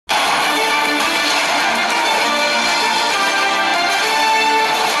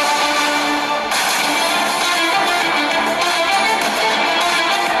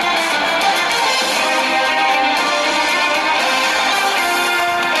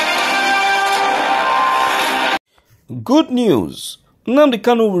Good news. Nnamdi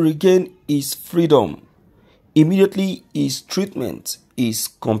Kanu will regain his freedom. Immediately his treatment is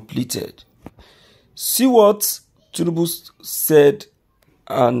completed. See what Tinubus said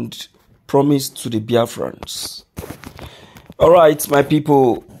and promised to the Biafrans. Alright, my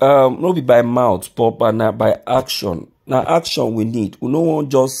people, not be by mouth, but by action. Now action we need. We don't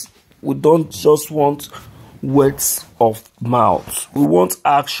just want words of mouth. We want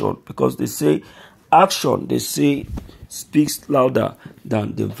action, because they say action, speaks louder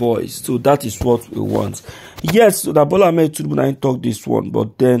than the voice. So that is what we want. Yes, so Bola Ahmed Tinubu talk this one,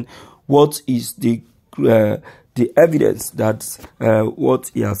 but then what is the evidence that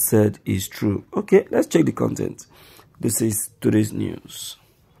what he has said is true? Okay, let's check the content. This is today's news.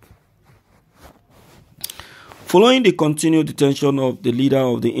 Following the continued detention of the leader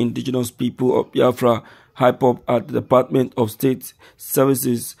of the indigenous people of Biafra, HIPOB, at the Department of State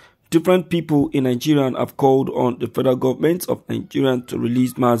Services, different people in Nigeria have called on the federal government of Nigeria to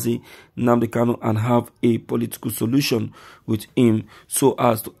release Mazi Nnamdi Kanu and have a political solution with him so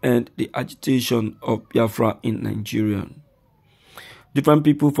as to end the agitation of Biafra in Nigeria. Different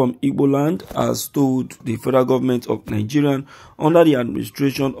people from Igbo land has told the federal government of Nigeria under the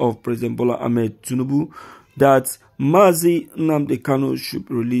administration of President Bola Ahmed Tinubu that Mazi Nnamdi Kanu should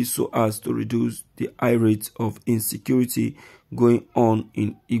be released so as to reduce the high rate of insecurity going on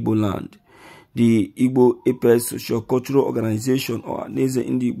in Igbo land. The Igbo Apex Socio-Cultural Organization, or Neze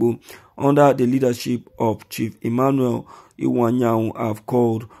Igbo, under the leadership of Chief Emmanuel Iwanyao, have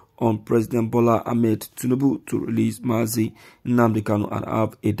called on President Bola Ahmed Tinubu to release Mazi Nnamdi Kanu and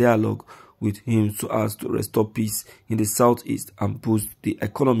have a dialogue with him so as to restore peace in the southeast and boost the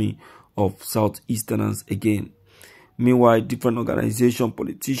economy of southeasterners again. Meanwhile, different organizations,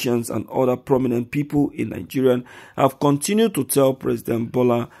 politicians, and other prominent people in Nigeria have continued to tell President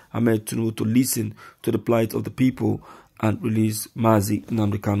Bola Ahmed Tinubu to listen to the plight of the people and release Mazi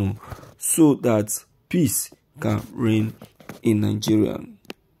Nnamdi Kanu so that peace can reign in Nigeria.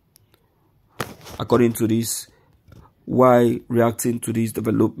 According to this, while reacting to these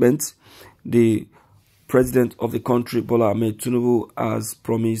developments, the president of the country, Bola Ahmed Tinubu, has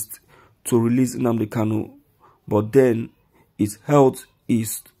promised to release Nnamdi Kanu, but then his health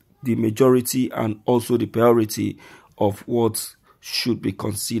is the majority and also the priority of what should be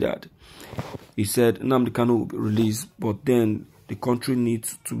considered. He said Nnamdi Kanu will be released, but then the country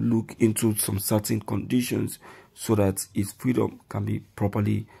needs to look into some certain conditions so that his freedom can be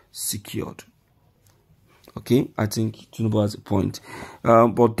properly secured. Okay, I think Tinubu has a point,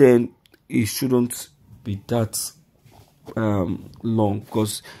 but then it shouldn't be that long,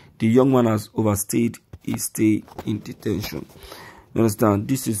 because the young man has overstayed his stay in detention. You understand?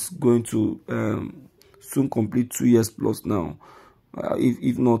 This is going to soon complete 2 years plus now,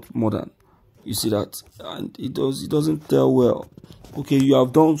 if not more than. You see that, and it doesn't tell well. Okay, you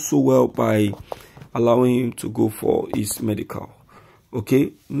have done so well by allowing him to go for his medical.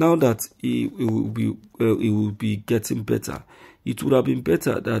 Okay, now that he will be getting better, it would have been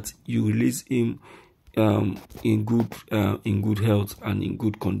better that you release him in good health and in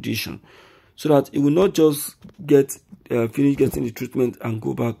good condition, so that he will not just finish getting the treatment and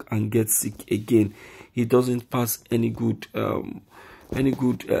go back and get sick again. He doesn't pass any good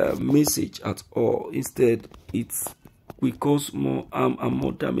message at all. Instead, it will cause more harm and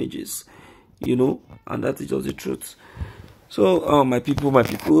more damages, you know, and that is just the truth. So, my people,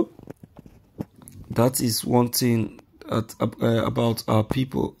 that is one thing about our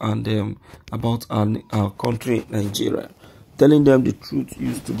people and about our country, Nigeria. Telling them the truth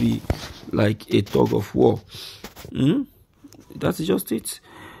used to be like a tug of war. That is just it.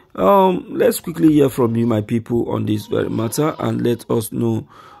 Let's quickly hear from you, my people, on this very matter, and let us know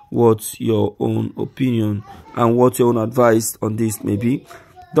what your own opinion and what your own advice on this may be.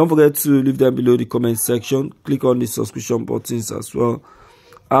 Don't forget to leave them below the comment section. Click on the subscription buttons as well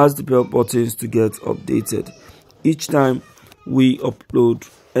as the bell buttons to get updated each time we upload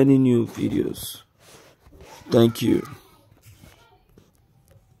any new videos. Thank you.